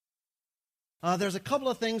There's a couple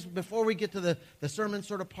of things before we get to the sermon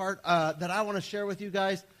sort of part that I want to share with you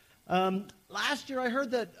guys. Last year I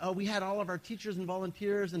heard that we had all of our teachers and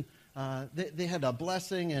volunteers, and they had a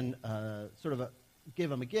blessing and gave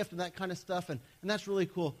them a gift and that kind of stuff, and that's really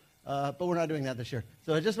cool. But we're not doing that this year.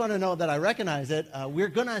 So I just want to know that I recognize it. We're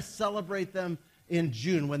going to celebrate them in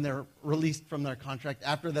June when they're released from their contract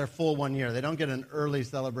after their full 1 year. They don't get an early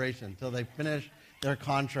celebration until they finish their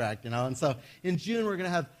contract, And so in June we're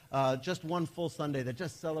going to have just one full Sunday that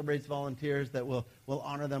just celebrates volunteers, that we'll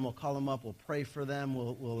honor them, we'll call them up, we'll pray for them,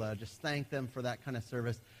 we'll just thank them for that kind of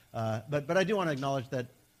service. But I do want to acknowledge that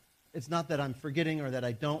it's not that I'm forgetting or that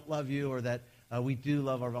I don't love you or that we do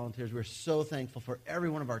love our volunteers. We're so thankful for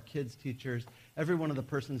every one of our kids' teachers, every one of the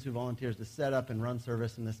persons who volunteers to set up and run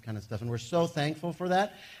service and this kind of stuff. And we're so thankful for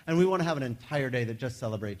that. And we want to have an entire day that just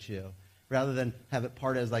celebrates you, rather than have it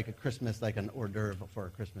part as like a Christmas, like an hors d'oeuvre for a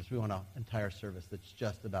Christmas. We want an entire service that's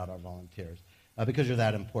just about our volunteers because you're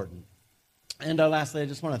that important. And lastly, I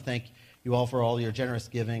just want to thank you all for all your generous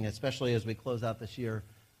giving, especially as we close out this year.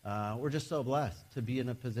 We're just so blessed to be in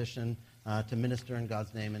a position to minister in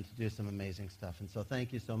God's name and to do some amazing stuff. And so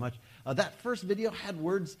thank you so much. That first video had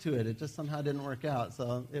words to it. It just somehow didn't work out,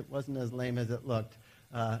 so it wasn't as lame as it looked.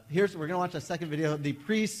 We're going to watch a second video, the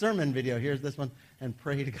pre-sermon video. Here's this one, and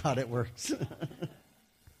pray to God it works.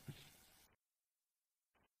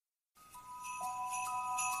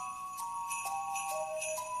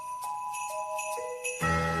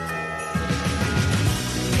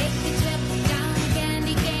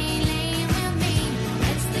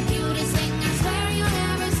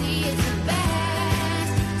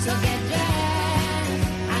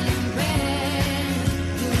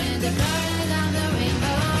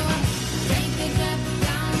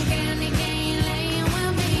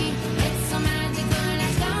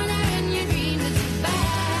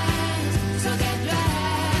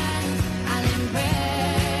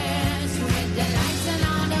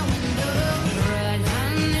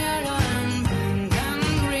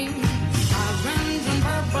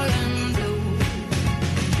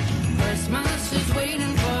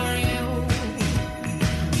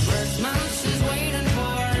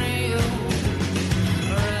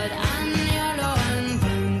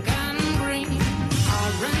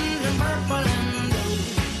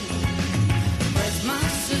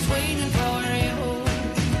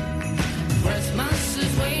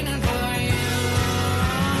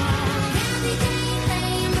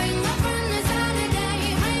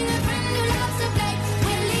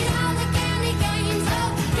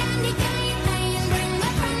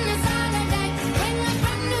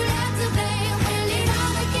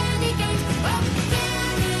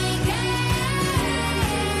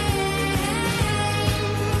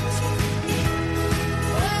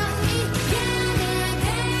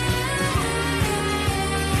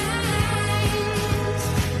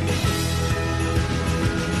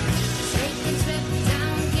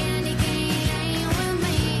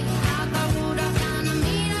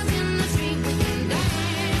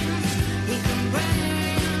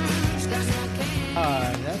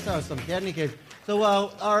 Some candy canes. So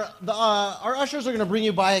our ushers are going to bring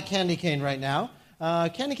you by a candy cane right now.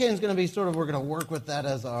 Candy cane is going to be we're going to work with that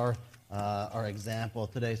as our example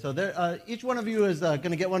today. So each one of you is going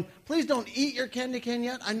to get one. Please don't eat your candy cane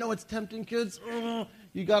yet. I know it's tempting, kids.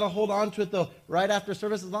 You got to hold on to it, though, right after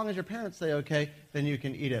service. As long as your parents say okay, then you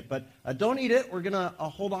can eat it. But don't eat it. We're going to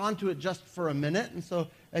hold on to it just for a minute. And so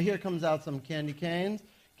here comes out some candy canes.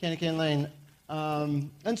 Candy cane lane.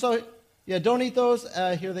 And so... yeah, don't eat those.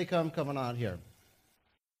 Here they come, coming on here.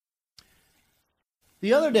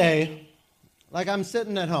 The other day, I'm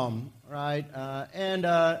sitting at home, right? And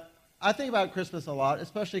I think about Christmas a lot,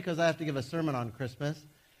 especially because I have to give a sermon on Christmas.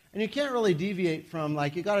 And you can't really deviate from,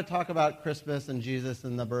 you got to talk about Christmas and Jesus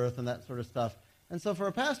and the birth and that sort of stuff. And so for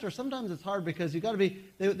a pastor, sometimes it's hard because you got to be,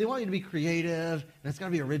 they want you to be creative, and it's got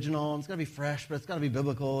to be original, and it's got to be fresh, but it's got to be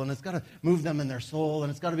biblical, and it's got to move them in their soul,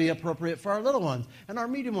 and it's got to be appropriate for our little ones, and our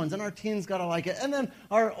medium ones, and our teens got to like it, and then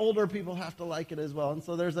our older people have to like it as well. And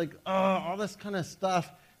so there's all this kind of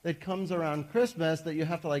stuff that comes around Christmas that you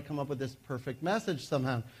have to come up with this perfect message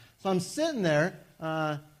somehow. So I'm sitting there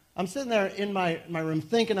in my room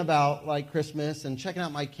thinking about Christmas and checking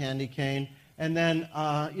out my candy cane. And then,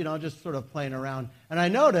 just sort of playing around. And I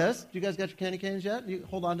noticed, do you guys got your candy canes yet? You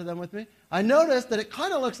hold on to them with me? I noticed that it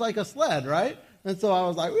kind of looks like a sled, right? And so I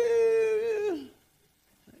was like, woo!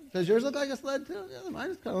 Does yours look like a sled too? Yeah, mine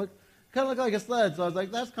just kind of look like a sled. So I was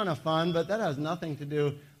like, that's kind of fun, but that has nothing to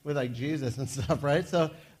do with Jesus and stuff, right?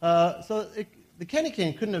 So the candy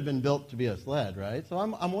cane couldn't have been built to be a sled, right? So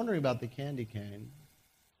I'm wondering about the candy cane.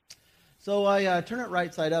 So I turn it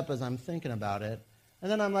right side up as I'm thinking about it.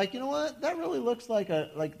 And then I'm like, you know what? That really looks like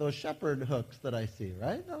those shepherd hooks that I see,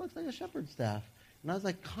 right? That looks like a shepherd staff. And I was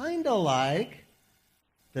like, kind of like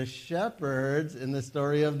the shepherds in the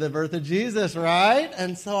story of the birth of Jesus, right?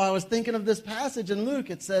 And so I was thinking of this passage in Luke.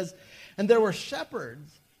 It says, and there were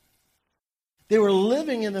shepherds. They were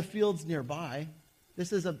living in the fields nearby.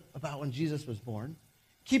 This is about when Jesus was born,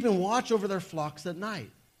 keeping watch over their flocks at night.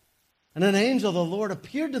 And an angel of the Lord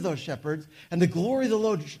appeared to those shepherds, and the glory of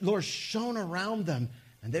the Lord shone around them,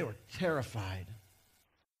 and they were terrified.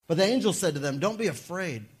 But the angel said to them, don't be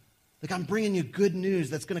afraid. Look, I'm bringing you good news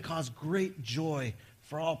that's going to cause great joy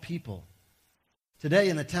for all people. Today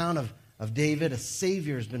in the town of David, a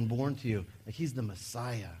Savior has been born to you. Like he's the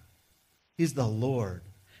Messiah. He's the Lord.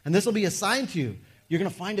 And this will be a sign to you. You're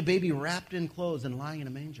going to find a baby wrapped in clothes and lying in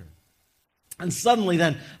a manger. And suddenly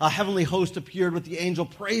then a heavenly host appeared with the angel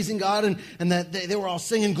praising God, and that they were all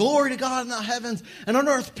singing, glory to God in the heavens, and on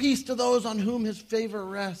earth peace to those on whom his favor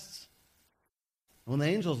rests. And when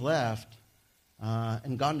the angels left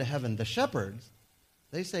and gone to heaven, the shepherds,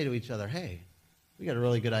 they say to each other, hey, we got a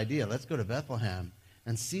really good idea. Let's go to Bethlehem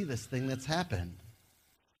and see this thing that's happened,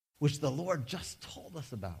 which the Lord just told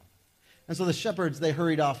us about. And so the shepherds, they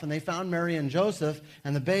hurried off, and they found Mary and Joseph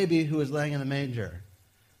and the baby who was laying in the manger.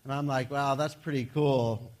 And I'm like, wow, that's pretty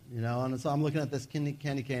cool, you know. And so I'm looking at this candy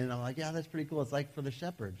cane, and I'm like, yeah, that's pretty cool. It's like for the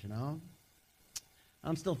shepherds, you know.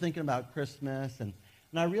 I'm still thinking about Christmas, and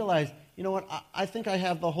I realized, you know what, I think I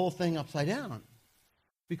have the whole thing upside down.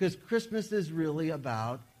 Because Christmas is really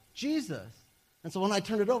about Jesus. And so when I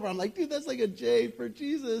turned it over, I'm like, dude, that's like a J for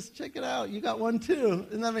Jesus. Check it out. You got one too.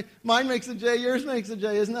 Isn't that mine makes a J, yours makes a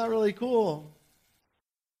J. Isn't that really cool?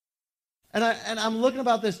 And I'm looking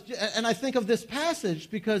about this, and I think of this passage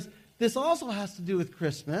because this also has to do with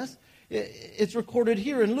Christmas. It's recorded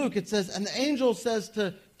here in Luke. It says, and the angel says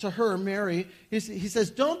to her, Mary, he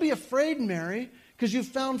says, don't be afraid, Mary, because you've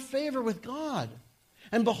found favor with God.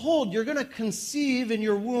 And behold, you're going to conceive in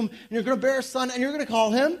your womb, and you're going to bear a son, and you're going to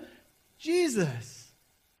call him Jesus.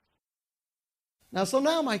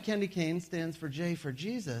 Now my candy cane stands for J for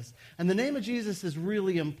Jesus. And the name of Jesus is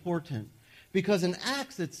really important. Because in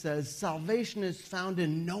Acts it says, salvation is found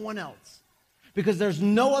in no one else. Because there's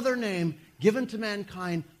no other name given to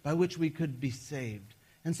mankind by which we could be saved.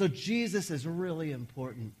 And so Jesus is really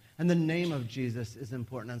important. And the name of Jesus is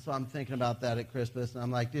important. And so I'm thinking about that at Christmas. And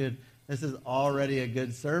I'm like, dude, this is already a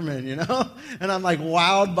good sermon, you know? And I'm like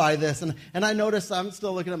wowed by this. And I noticed I'm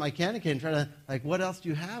still looking at my candy cane trying to, like, what else do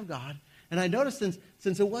you have, God? And I noticed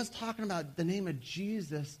since it was talking about the name of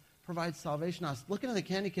Jesus provides salvation, I was looking at the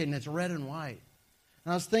candy cane and it's red and white.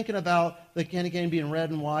 And I was thinking about the candy cane being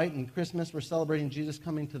red and white, and Christmas, we're celebrating Jesus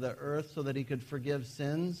coming to the earth so that he could forgive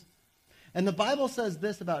sins. And the Bible says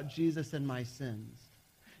this about Jesus and my sins.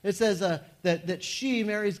 It says that she,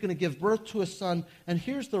 Mary, is going to give birth to a son, and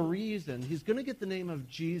here's the reason. He's going to get the name of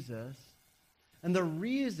Jesus, and the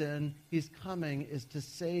reason he's coming is to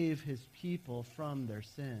save his people from their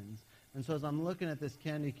sins. And so as I'm looking at this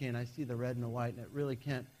candy cane, I see the red and the white, and it really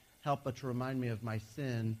can't help but to remind me of my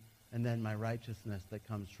sin and then my righteousness that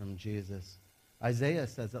comes from Jesus. Isaiah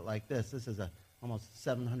says it like this. This is almost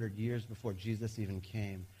 700 years before Jesus even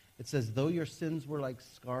came. It says, though your sins were like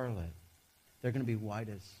scarlet, they're going to be white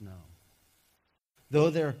as snow.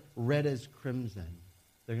 Though they're red as crimson,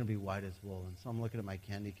 they're going to be white as wool. And so I'm looking at my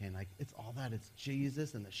candy cane, like, it's all that. It's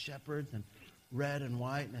Jesus and the shepherds and red and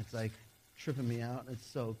white, and it's like tripping me out. It's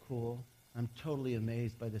so cool. I'm totally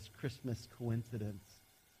amazed by this Christmas coincidence.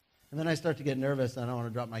 And then I start to get nervous, and I don't want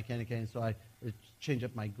to drop my candy cane, so I change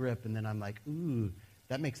up my grip, and then I'm like, ooh,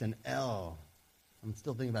 that makes an L. I'm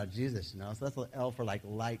still thinking about Jesus, you know. So that's an L for like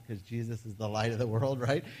light, because Jesus is the light of the world,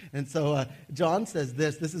 right? And so John says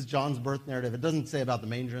this. This is John's birth narrative. It doesn't say about the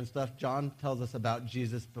manger and stuff. John tells us about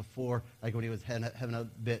Jesus before, like when he was having a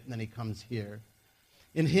bit, and then he comes here.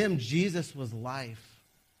 In him, Jesus was life.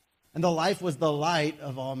 And the life was the light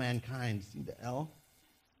of all mankind. See the L?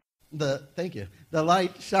 Thank you. The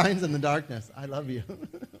light shines in the darkness. I love you.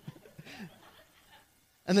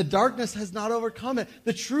 And the darkness has not overcome it.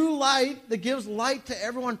 The true light that gives light to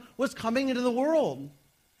everyone was coming into the world.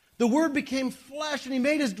 The Word became flesh, and he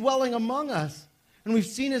made his dwelling among us. And we've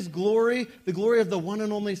seen his glory, the glory of the one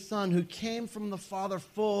and only Son who came from the Father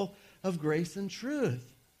full of grace and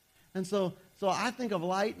truth. And so I think of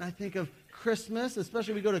light, and I think of Christmas,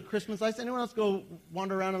 especially we go to Christmas lights. Anyone else go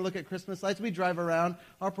wander around and look at Christmas lights? We drive around.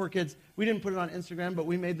 Our poor kids, we didn't put it on Instagram, but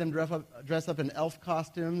we made them dress up in elf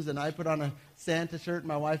costumes, and I put on a Santa shirt.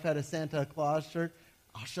 My wife had a Santa Claus shirt.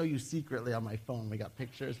 I'll show you secretly on my phone. We got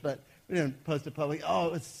pictures, but we didn't post it publicly. Oh,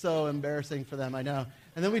 it was so embarrassing for them, I know.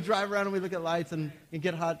 And then we drive around and we look at lights and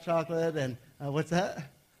get hot chocolate and what's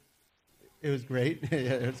that? It was great. Yeah,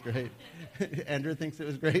 it was great. Andrew thinks it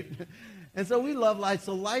was great. And so we love lights.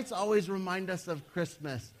 So lights always remind us of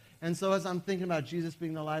Christmas. And so as I'm thinking about Jesus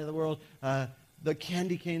being the light of the world, the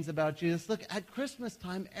candy cane's about Jesus. Look, at Christmas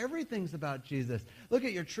time, everything's about Jesus. Look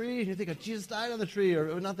at your tree, and you think, Jesus died on the tree,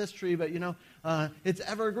 or not this tree, but, it's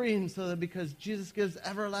evergreen, so that because Jesus gives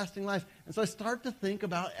everlasting life. And so I start to think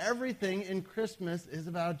about everything in Christmas is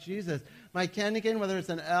about Jesus. My candy cane, whether it's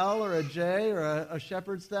an L or a J or a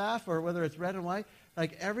shepherd's staff, or whether it's red and white,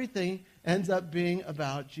 like everything ends up being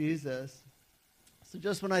about Jesus. So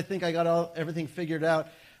just when I think I got everything figured out,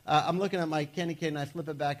 I'm looking at my candy cane and I flip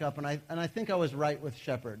it back up, and I think I was right with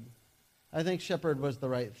shepherd. I think shepherd was the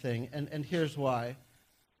right thing, and here's why.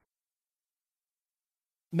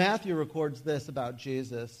 Matthew records this about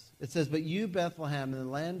Jesus. It says, "But you, Bethlehem, in the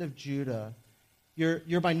land of Judah,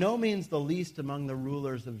 you're by no means the least among the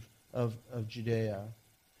rulers of Judea.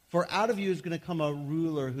 For out of you is going to come a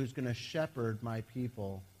ruler who's going to shepherd my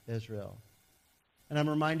people, Israel." And I'm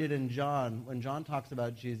reminded in John, when John talks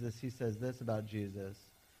about Jesus, he says this about Jesus.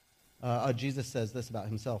 Jesus says this about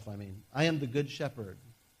himself, "I am the good shepherd.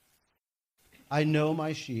 I know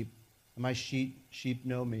my sheep, and my sheep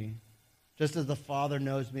know me. Just as the Father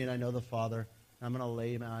knows me, and I know the Father, and I'm going to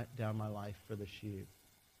lay down my life for the sheep."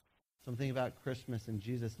 Something about Christmas and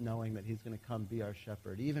Jesus knowing that he's going to come be our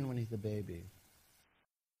shepherd, even when he's a baby.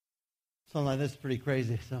 Something like this is pretty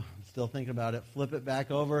crazy, so I'm still thinking about it. Flip it back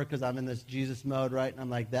over, because I'm in this Jesus mode, right? And I'm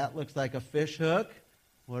like, that looks like a fish hook.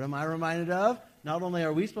 What am I reminded of? Not only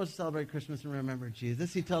are we supposed to celebrate Christmas and remember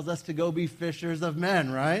Jesus, he tells us to go be fishers of men,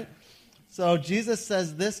 right? So Jesus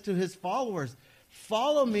says this to his followers: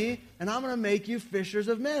 "Follow me, and I'm going to make you fishers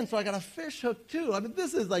of men." So I got a fish hook too.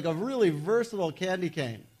 This is like a really versatile candy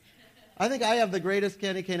cane. I think I have the greatest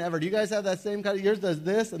candy cane ever. Do you guys have that same kind of? Yours does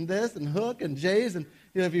this and hook and J's, and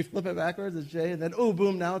if you flip it backwards, it's J, and then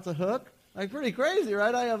boom, now it's a hook. Like pretty crazy,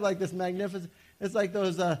 right? I have like this magnificent. It's like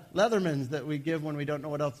those Leathermans that we give when we don't know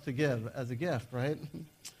what else to give as a gift, right?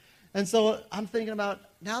 And so I'm thinking about,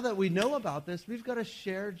 now that we know about this, we've got to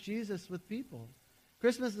share Jesus with people.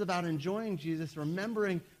 Christmas is about enjoying Jesus,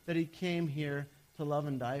 remembering that he came here to love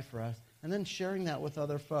and die for us, and then sharing that with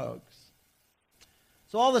other folks.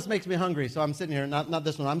 So all this makes me hungry. So I'm sitting here, not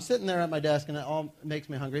this one. I'm sitting there at my desk, and it all makes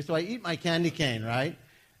me hungry. So I eat my candy cane, right?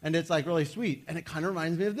 And it's like really sweet. And it kind of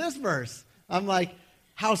reminds me of this verse. I'm like,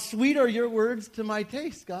 "How sweet are your words to my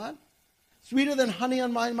taste, God? Sweeter than honey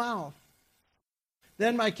on my mouth."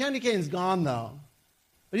 Then my candy cane's gone, though.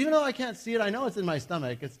 But even though I can't see it, I know it's in my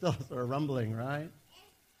stomach. It's still sort of rumbling, right?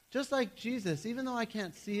 Just like Jesus, even though I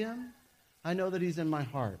can't see him, I know that he's in my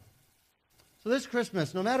heart. So this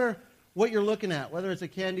Christmas, no matter what you're looking at, whether it's a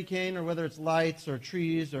candy cane or whether it's lights or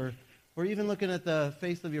trees or even looking at the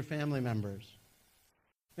face of your family members,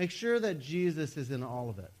 make sure that Jesus is in all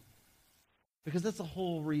of it. Because that's the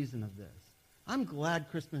whole reason of this. I'm glad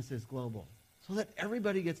Christmas is global, so that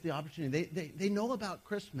everybody gets the opportunity. They know about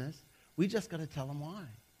Christmas. We just got to tell them why.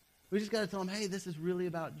 We just got to tell them, hey, this is really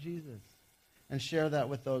about Jesus. And share that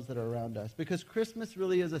with those that are around us. Because Christmas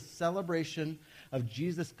really is a celebration of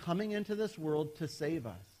Jesus coming into this world to save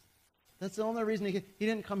us. That's the only reason he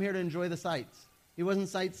didn't come here to enjoy the sights. He wasn't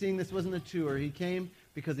sightseeing. This wasn't a tour. He came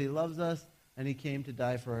because he loves us, and he came to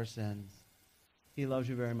die for our sins. He loves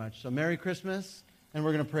you very much. So Merry Christmas, and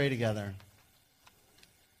we're going to pray together.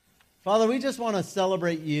 Father, we just want to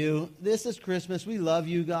celebrate you. This is Christmas. We love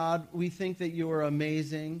you, God. We think that you are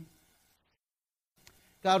amazing.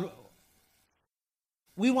 God,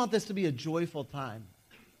 we want this to be a joyful time.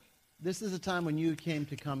 This is a time when you came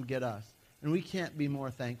to come get us, and we can't be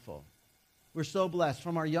more thankful. We're so blessed.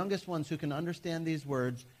 From our youngest ones who can understand these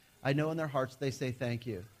words, I know in their hearts they say thank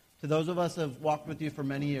you. To those of us who have walked with you for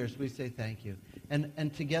many years, we say thank you.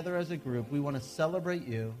 And together as a group, we want to celebrate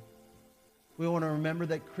you. We want to remember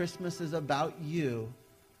that Christmas is about you.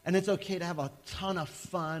 And it's okay to have a ton of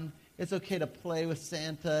fun. It's okay to play with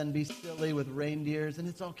Santa and be silly with reindeers. And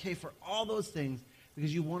it's okay for all those things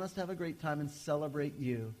because you want us to have a great time and celebrate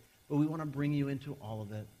you. But we want to bring you into all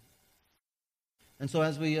of it. And so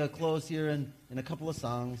as we close here in a couple of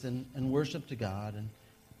songs and worship to God, and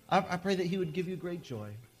I pray that he would give you great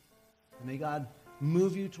joy. And may God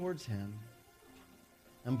move you towards him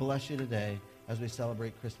and bless you today as we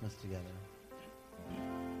celebrate Christmas together.